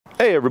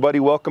Hey everybody,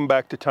 welcome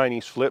back to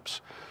Tiny's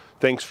Flips.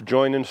 Thanks for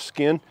joining us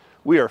again.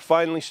 We are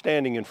finally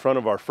standing in front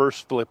of our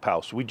first flip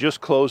house. We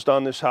just closed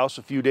on this house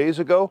a few days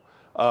ago.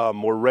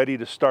 We're ready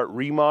to start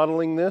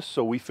remodeling this,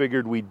 so we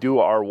figured we'd do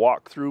our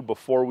walkthrough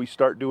before we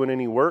start doing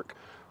any work,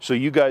 so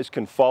you guys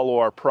can follow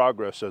our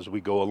progress as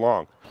we go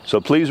along. So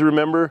please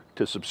remember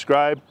to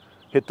subscribe,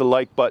 hit the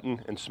like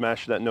button, and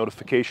smash that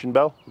notification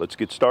bell. Let's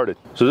get started.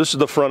 So this is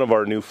the front of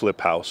our new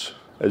flip house.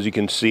 As you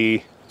can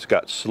see, it's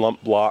got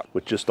slump block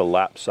with just a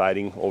lap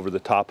siding over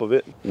the top of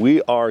it.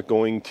 We are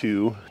going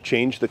to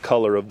change the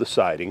color of the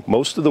siding.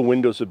 Most of the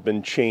windows have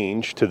been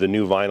changed to the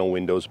new vinyl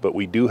windows, but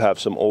we do have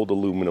some old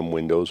aluminum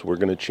windows. We're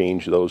going to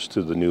change those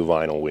to the new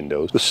vinyl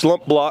windows. The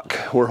slump block,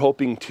 we're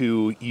hoping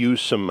to use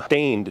some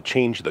stain to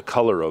change the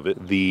color of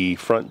it. The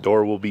front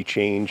door will be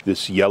changed.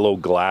 This yellow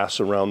glass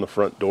around the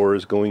front door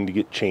is going to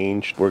get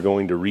changed. We're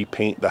going to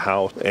repaint the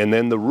house. And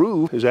then the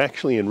roof is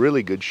actually in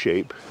really good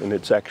shape, and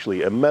it's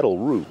actually a metal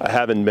roof. I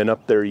haven't been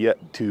up there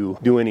yet to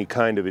do any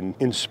kind of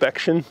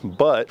inspection,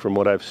 but from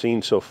what I've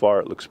seen so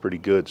far, it looks pretty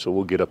good. So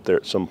we'll get up there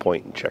at some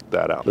point and check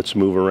that out. Let's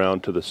move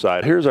around to the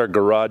side. Here's our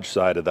garage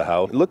side of the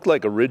house. It looked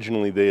like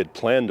originally they had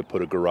planned to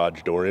put a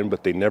garage door in,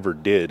 but they never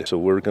did. So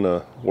we're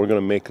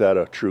gonna make that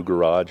a true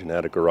garage and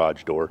add a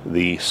garage door.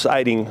 The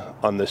siding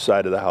on this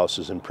side of the house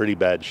is in pretty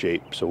bad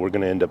shape, so we're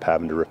gonna end up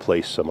having to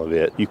replace some of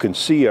it. You can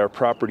see our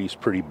property's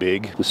pretty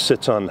big. This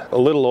sits on a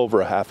little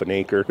over a half an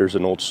acre. There's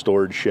an old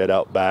storage shed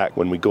out back.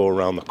 When we go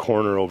around the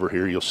corner over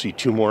here, you'll see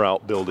two more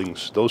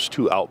outbuildings. Those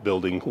two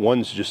outbuildings,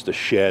 one's just a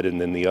shed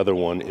and then the other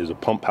one is a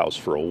pump house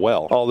for a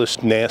well. All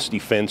this nasty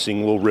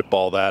fencing, we'll rip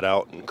all that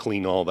out and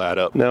clean all that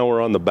up. Now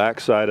we're on the back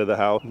side of the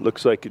house.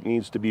 Looks like it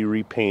needs to be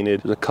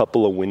repainted. There's a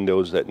couple of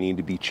windows that need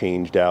to be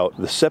changed out.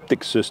 The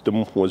septic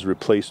system was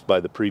replaced by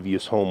the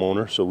previous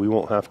homeowner, so we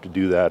won't have to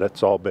do that.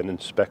 It's all been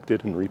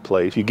inspected and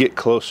replaced. If you get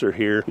closer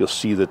here, you'll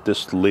see that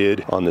this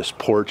lid on this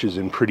porch is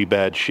in pretty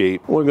bad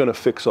shape. We're gonna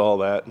fix all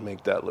that and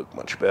make that look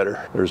much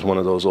better. There's one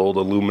of those old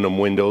aluminum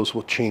windows.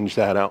 We'll change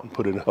that out and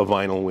put a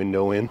vinyl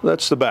window in.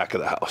 That's the back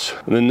of the house.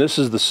 And then this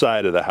is the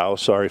side of the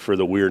house. Sorry for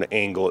the weird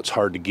angle. It's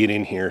hard to get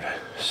in here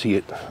to see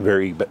it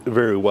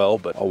very well,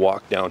 but I'll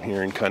walk down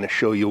here and kind of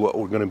show you what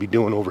we're going to be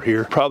doing over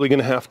here. Probably going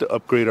to have to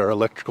upgrade our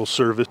electrical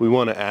service. We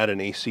want to add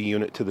an AC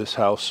unit to this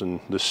house,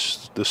 and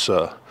this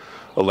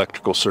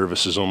electrical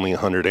service is only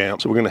 100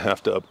 amps, so we're going to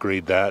have to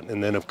upgrade that.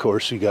 And then of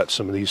course you got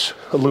some of these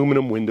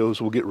aluminum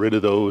windows. We'll get rid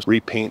of those,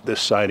 repaint this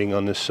siding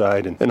on this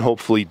side, and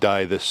hopefully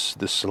dye this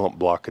slump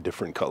block a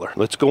different color.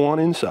 Let's go on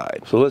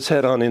inside. So let's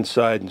head on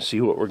inside and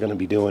see what we're going to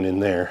be doing in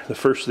there. The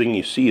first thing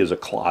you see is a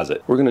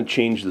closet. We're going to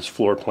change this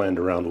floor plan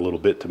around a little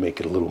bit to make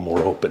it a little more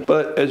open.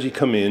 But as you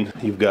come in,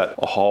 you've got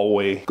a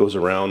hallway, goes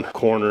around the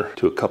corner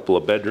to a couple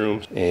of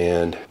bedrooms,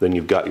 and then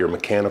you've got your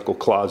mechanical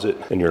closet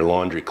and your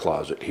laundry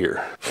closet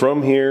here.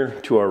 From here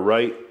to our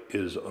right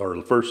is our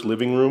first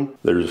living room.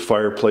 There's a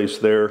fireplace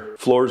there.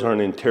 Floors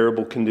aren't in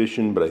terrible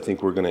condition, but I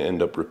think we're going to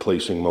end up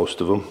replacing most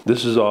of them.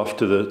 This is off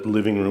to the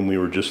living room we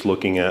were just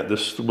looking at.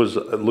 This was,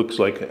 it looks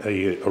like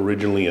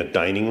originally a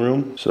dining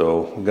room.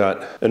 So we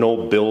got an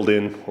old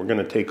build-in. We're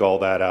going to take all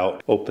that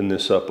out, open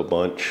this up a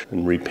bunch,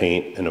 and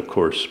repaint, and of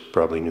course,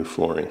 probably new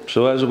flooring.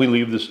 So as we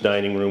leave this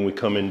dining room, we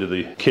come into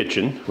the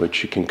kitchen,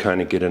 which you can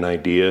kind of get an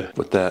idea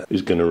what that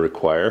is going to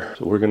require.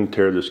 So we're going to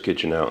tear this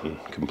kitchen out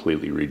and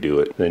completely redo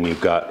it. Then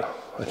you've got,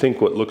 I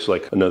think, what looks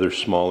like another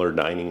smaller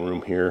dining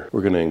room here.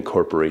 We're going to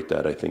incorporate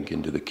that, I think,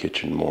 into the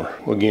kitchen more.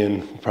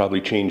 Again,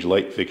 probably change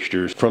light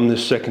fixtures. From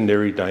this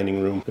secondary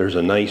dining room, there's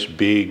a nice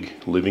big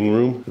living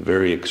room,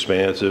 very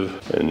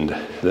expansive, and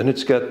then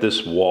it's got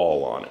this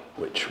wall on it,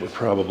 which we're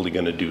probably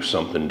going to do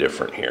something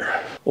different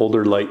here.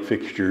 Older light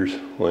fixtures,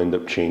 we'll end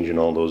up changing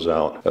all those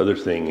out. Other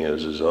thing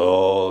is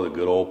oh, the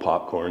good old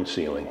popcorn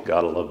ceiling.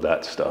 Gotta love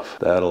that stuff.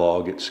 That'll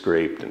all get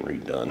scraped and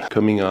redone.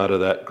 Coming out of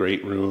that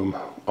great room,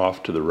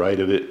 off to the right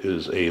of it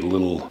is a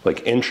little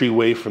like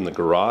entryway from the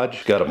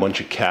garage. Got a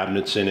bunch of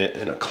cabinets in it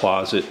and a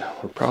closet.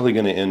 We're probably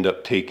going to end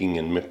up taking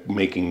and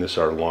making this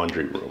our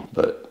laundry room,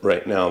 but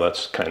right now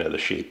that's kind of the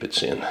shape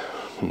it's in.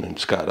 And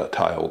it's got a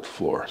tiled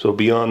floor. So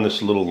beyond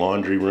this little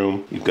laundry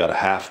room, you've got a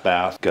half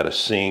bath, got a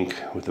sink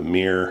with a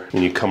mirror,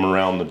 and you come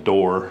around the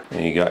door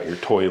and you got your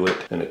toilet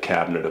and a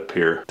cabinet up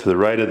here. To the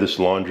right of this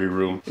laundry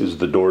room is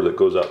the door that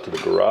goes out to the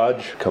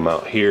garage. Come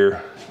out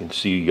here, you can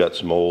see you got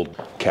some old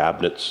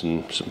cabinets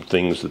and some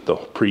things that the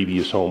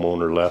previous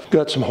homeowner left.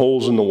 Got some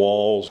holes in the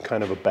walls,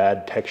 kind of a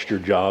bad texture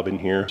job in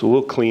here. So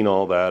we'll clean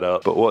all that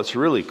up. But what's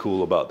really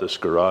cool about this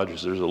garage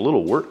is there's a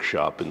little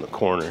workshop in the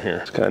corner here.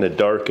 It's kind of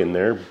dark in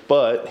there,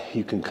 but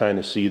you can kind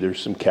of see there's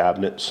some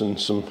cabinets and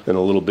a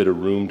little bit of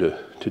room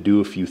to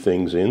do a few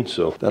things in.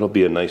 So that'll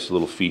be a nice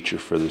little feature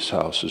for this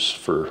house, is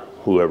for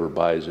whoever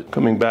buys it.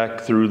 Coming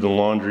back through the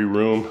laundry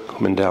room,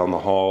 coming down the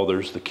hall,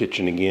 there's the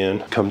kitchen again.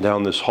 Come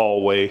down this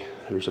hallway,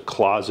 there's a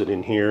closet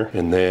in here,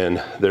 and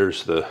then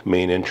there's the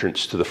main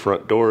entrance to the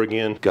front door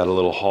again. Got a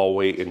little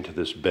hallway into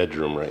this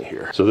bedroom right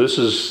here. So this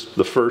is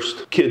the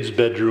first kid's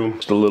bedroom.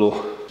 It's the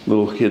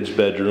little kid's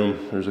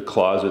bedroom. There's a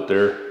closet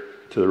there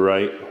to the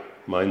right.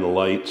 Mind the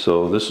light.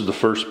 So this is the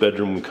first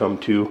bedroom we come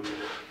to.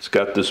 It's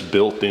got this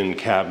built-in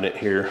cabinet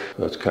here.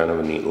 That's kind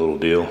of a neat little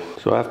deal.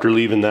 So after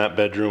leaving that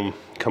bedroom,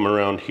 come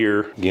around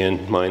here,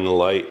 again, mind the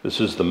light. This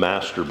is the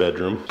master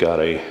bedroom. Got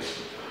a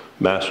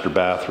master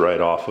bath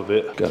right off of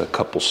it. Got a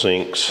couple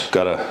sinks.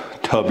 Got a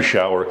tub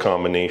shower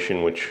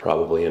combination, which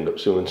probably end up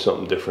doing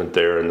something different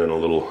there, and then a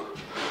little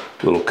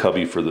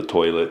cubby for the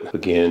toilet.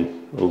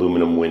 Again,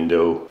 aluminum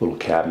window, little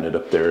cabinet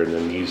up there, and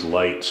then these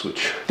lights,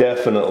 which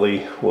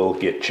definitely will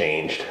get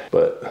changed,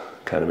 but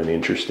kind of an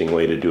interesting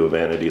way to do a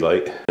vanity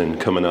light. And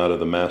coming out of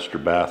the master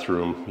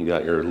bathroom, you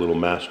got your little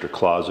master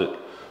closet.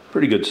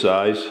 Pretty good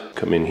size.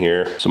 Come in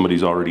here.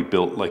 Somebody's already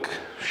built like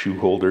shoe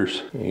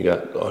holders. You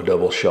got a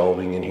double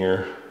shelving in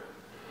here.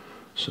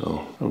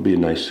 So it'll be a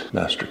nice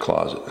master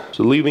closet.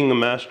 So leaving the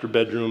master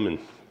bedroom and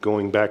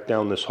going back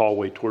down this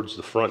hallway towards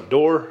the front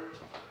door.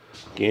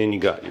 Again, you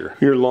got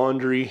your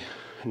laundry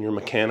and your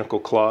mechanical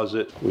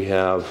closet. We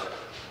have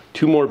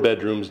 2 more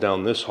bedrooms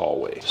down this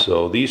hallway.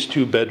 So these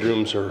 2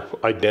 bedrooms are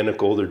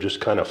identical. They're just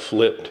kind of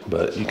flipped,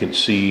 but you can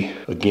see,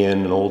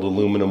 again, an old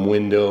aluminum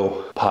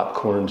window,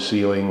 popcorn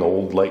ceiling,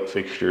 old light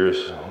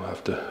fixtures. I'll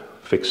have to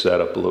fix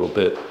that up a little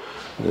bit.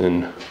 And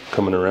then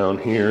coming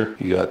around here,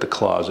 you got the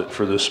closet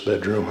for this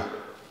bedroom.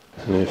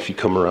 And if you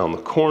come around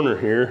the corner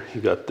here, you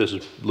got this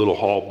little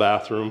hall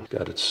bathroom.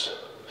 Got its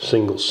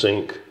single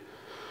sink.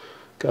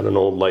 Got an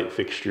old light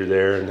fixture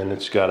there, and then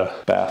it's got a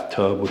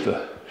bathtub with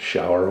a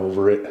shower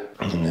over it,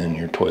 and then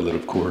your toilet,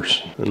 of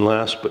course. And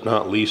last but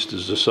not least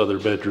is this other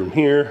bedroom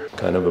here,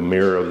 kind of a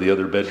mirror of the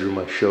other bedroom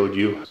I showed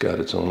you. It's got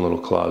its own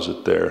little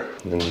closet there,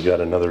 and then you got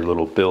another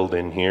little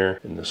build-in here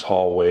in this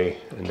hallway,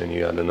 and then you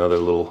got another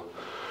little,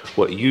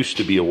 what used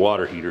to be a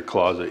water heater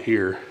closet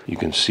here. You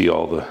can see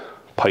all the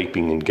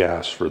piping and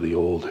gas for the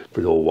old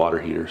water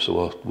heater,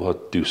 so we'll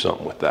do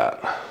something with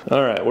that.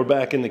 All right, we're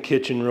back in the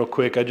kitchen real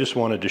quick. I just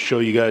wanted to show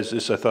you guys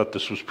this. I thought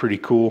this was pretty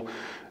cool.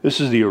 This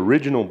is the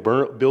original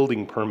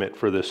building permit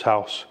for this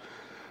house.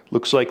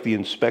 Looks like the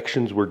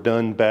inspections were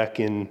done back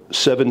in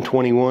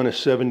 7/21 of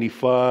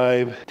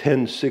 75,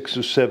 10/6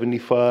 of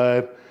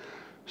 75.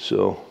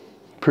 So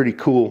pretty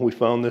cool. We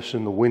found this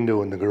in the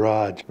window in the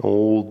garage. An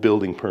old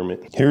building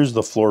permit. Here's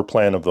the floor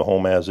plan of the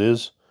home as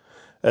is.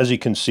 As you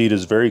can see, it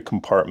is very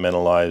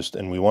compartmentalized,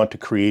 and we want to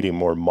create a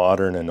more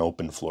modern and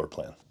open floor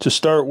plan. To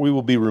start, we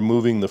will be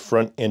removing the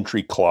front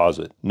entry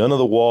closet. None of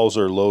the walls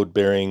are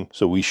load-bearing,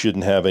 so we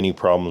shouldn't have any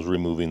problems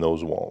removing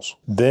those walls.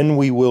 Then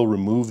we will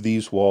remove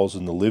these walls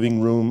in the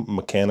living room,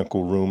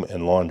 mechanical room,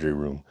 and laundry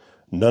room.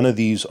 None of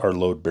these are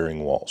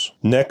load-bearing walls.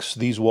 Next,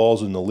 these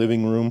walls in the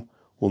living room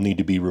will need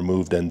to be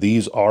removed, and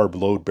these are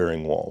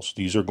load-bearing walls.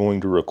 These are going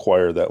to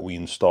require that we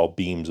install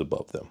beams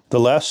above them. The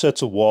last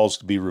sets of walls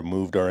to be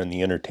removed are in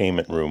the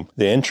entertainment room.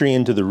 The entry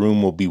into the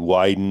room will be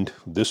widened.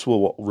 This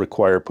will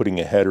require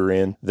putting a header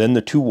in. Then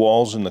the 2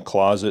 walls in the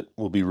closet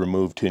will be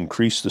removed to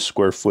increase the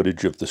square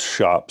footage of the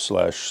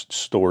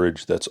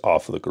shop/storage that's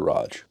off of the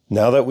garage.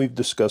 Now that we've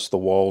discussed the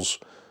walls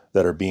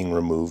that are being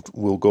removed,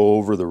 we'll go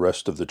over the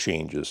rest of the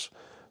changes.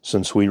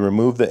 Since we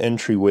removed the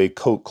entryway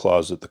coat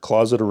closet, the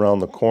closet around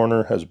the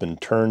corner has been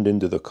turned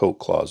into the coat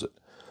closet.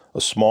 A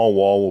small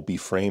wall will be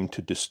framed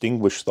to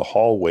distinguish the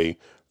hallway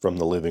from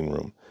the living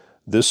room.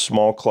 This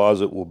small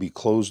closet will be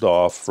closed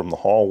off from the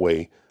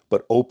hallway,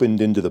 but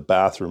opened into the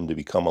bathroom to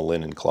become a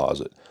linen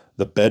closet.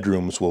 The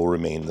bedrooms will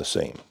remain the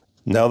same.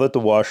 Now that the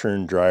washer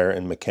and dryer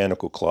and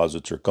mechanical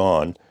closets are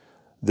gone,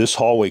 this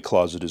hallway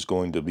closet is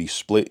going to be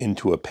split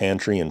into a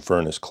pantry and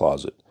furnace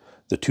closet.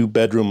 The 2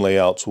 bedroom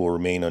layouts will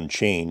remain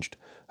unchanged.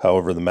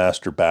 However, the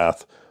master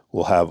bath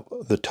will have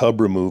the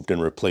tub removed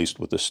and replaced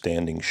with a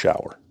standing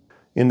shower.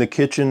 In the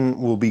kitchen,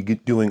 we'll be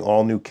doing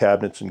all new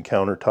cabinets and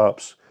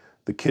countertops.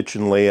 The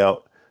kitchen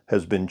layout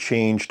has been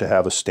changed to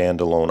have a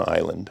standalone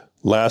island.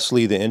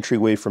 Lastly, the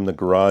entryway from the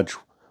garage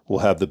will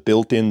have the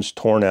built-ins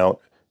torn out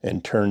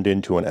and turned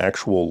into an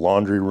actual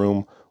laundry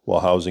room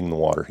while housing the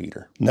water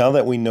heater. Now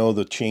that we know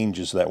the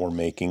changes that we're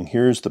making,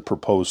 here's the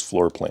proposed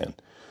floor plan.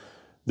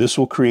 This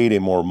will create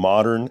a more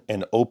modern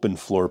and open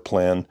floor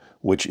plan,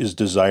 which is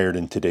desired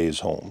in today's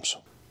homes.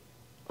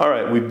 All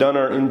right, we've done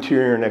our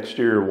interior and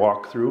exterior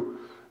walkthrough.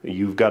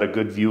 You've got a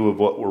good view of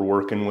what we're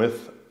working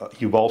with.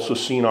 You've also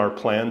seen our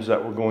plans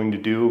that we're going to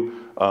do.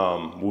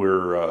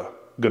 We're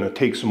going to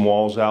take some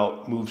walls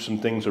out, move some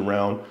things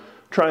around,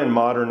 try and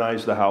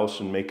modernize the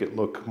house and make it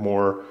look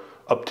more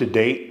up to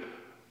date.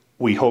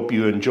 We hope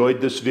you enjoyed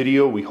this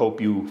video. We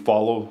hope you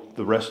follow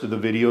the rest of the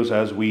videos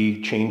as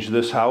we change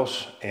this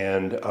house.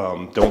 And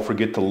don't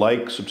forget to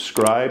like,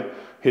 subscribe,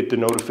 hit the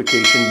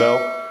notification bell,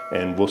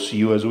 and we'll see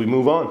you as we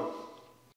move on.